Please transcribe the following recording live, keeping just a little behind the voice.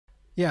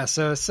Yeah,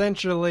 so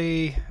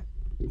essentially,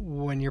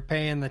 when you're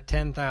paying the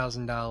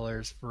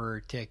 $10,000 for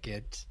a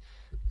ticket,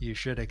 you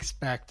should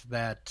expect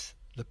that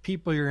the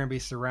people you're going to be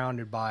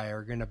surrounded by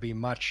are going to be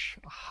much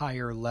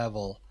higher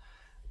level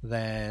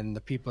than the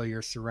people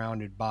you're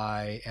surrounded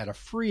by at a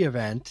free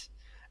event,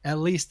 at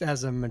least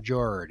as a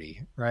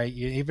majority, right?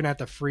 Even at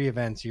the free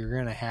events, you're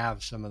going to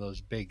have some of those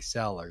big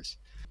sellers.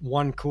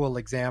 One cool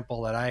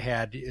example that I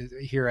had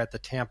here at the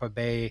Tampa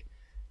Bay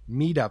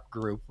meetup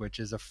group, which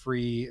is a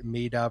free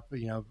meetup,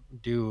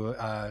 do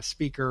a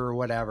speaker or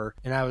whatever.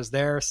 And I was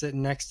there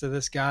sitting next to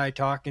this guy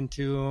talking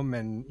to him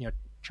and,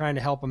 trying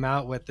to help him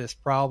out with this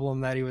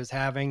problem that he was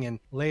having. And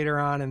later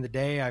on in the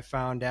day, I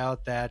found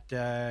out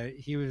that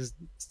he was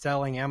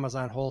selling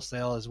Amazon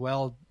wholesale as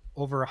well,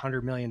 over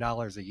 $100 million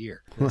a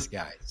year, this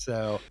guy.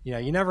 So,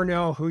 you never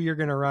know who you're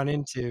going to run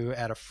into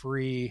at a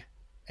free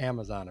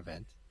Amazon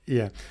event.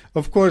 Yeah,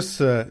 of course,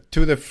 to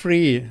the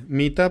free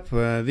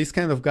meetup, this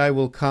kind of guy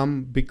will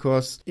come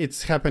because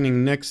it's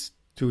happening next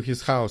to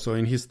his house or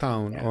in his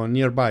town or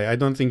nearby. I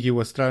don't think he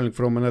was traveling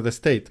from another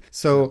state.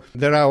 So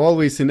there are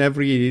always in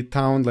every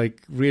town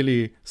like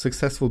really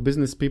successful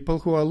business people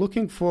who are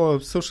looking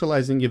for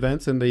socializing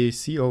events, and they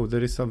see, oh,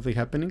 there is something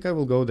happening, I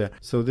will go there.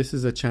 So this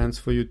is a chance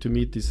for you to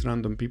meet these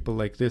random people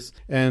like this.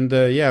 And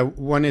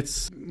when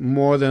it's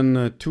more than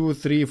 $2,000,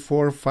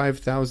 $3,000,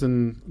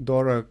 $4,000,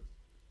 $5,000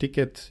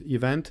 ticket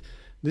event,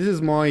 this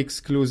is more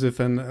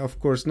exclusive, and of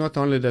course not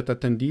only that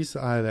attendees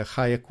are the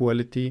higher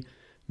quality,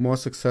 more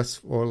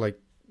successful, or like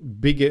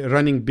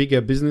running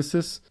bigger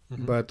businesses,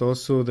 but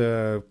also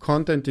the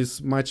content is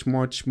much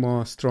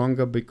more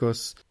stronger,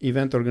 because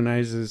event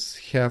organizers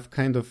have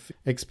kind of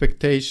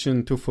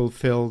expectation to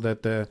fulfill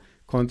that the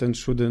content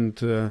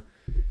shouldn't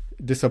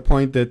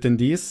disappoint the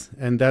attendees,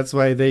 and that's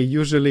why they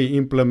usually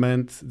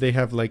they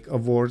have like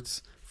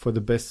awards for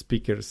the best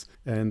speakers,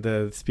 and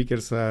the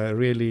speakers are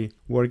really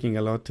working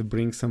a lot to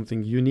bring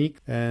something unique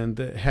and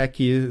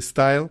hacky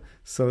style,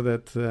 so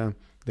that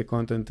the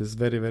content is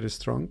very, very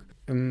strong.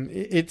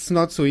 It's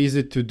not so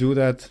easy to do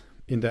that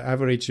in the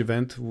average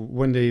event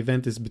when the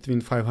event is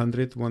between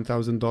 $500,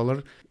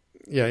 $1,000.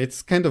 Yeah,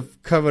 it's kind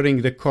of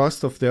covering the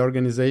cost of the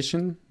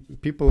organization.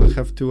 People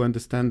have to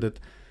understand that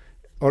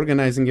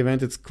organizing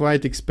event, it's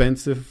quite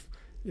expensive.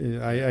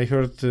 I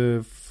heard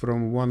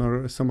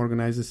from some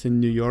organizers in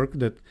New York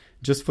that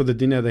just for the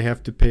dinner they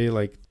have to pay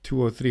like $200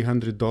 or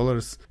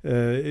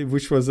 $300,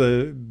 which was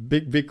a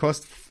big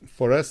cost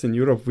for us in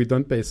Europe. We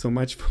don't pay so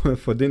much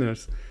for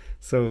dinners.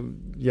 So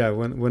yeah,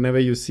 whenever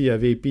you see a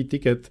VIP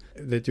ticket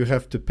that you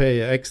have to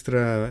pay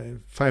extra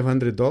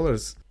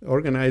 $500,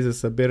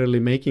 organizers are barely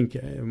making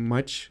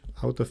much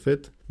out of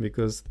it,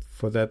 because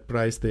for that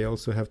price they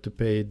also have to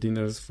pay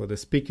dinners for the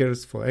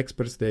speakers, for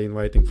experts they're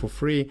inviting for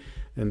free,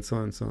 and so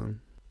on and so on.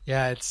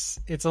 Yeah,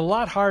 it's a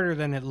lot harder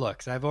than it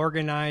looks. I've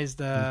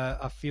organized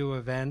a few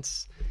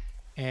events,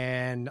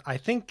 and I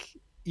think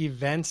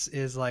events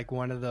is like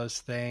one of those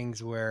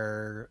things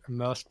where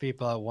most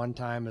people at one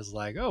time is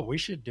like, oh, we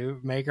should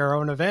make our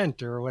own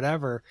event or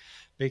whatever,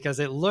 because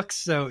it looks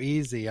so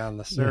easy on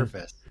the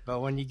surface. But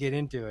when you get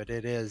into it,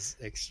 it is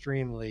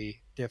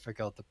extremely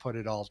difficult to put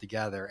it all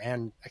together,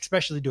 and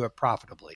especially do it profitably.